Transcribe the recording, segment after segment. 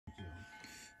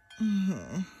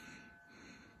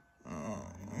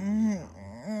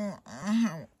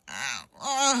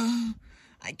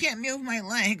I can't move my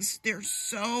legs. They're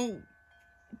so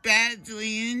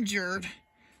badly injured.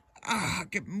 I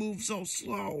can move so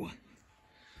slow.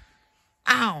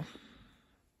 Ow.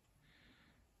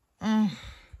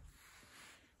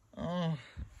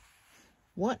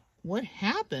 What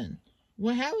happened?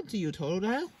 What happened to you,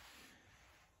 Totodile?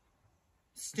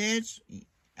 Stitch,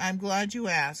 I'm glad you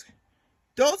asked.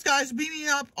 Those guys beat me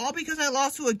up all because I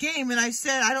lost to a game, and I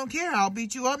said, I don't care, I'll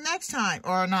beat you up next time.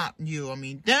 Or not you, I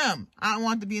mean them. I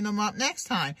want to beat them up next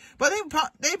time. But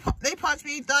they punched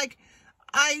me like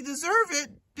I deserve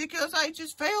it because I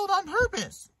just failed on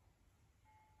purpose.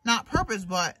 Not purpose,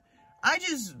 but I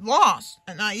just lost.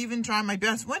 And I even tried my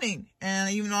best winning. And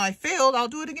even though I failed, I'll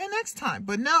do it again next time.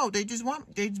 But no, they just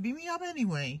beat me up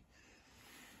anyway.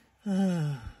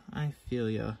 I feel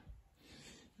ya.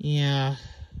 Yeah.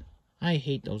 I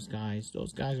hate those guys.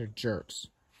 Those guys are jerks.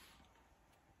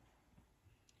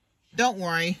 Don't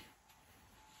worry.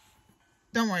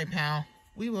 Don't worry, pal.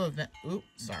 We will oops,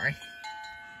 sorry.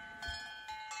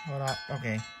 Hold on.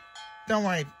 Okay. Don't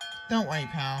worry,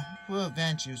 pal. We'll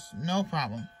avenge you. No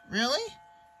problem. Really?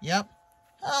 Yep.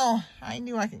 Oh, I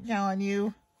knew I could count on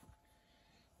you.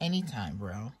 Anytime,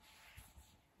 bro.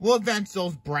 We'll avenge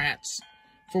those brats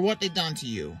for what they done to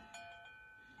you.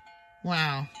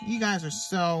 Wow, you guys are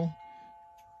so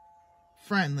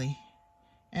friendly.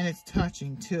 And it's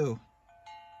touching, too.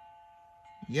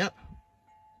 Yep.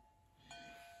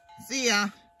 See ya.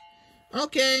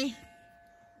 Okay.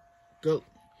 Go.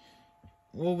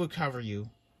 We'll recover you.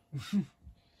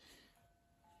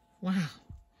 Wow.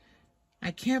 I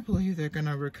can't believe they're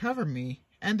gonna recover me.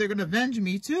 And they're gonna avenge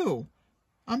me, too.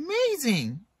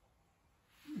 Amazing.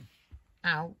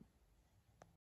 Ow.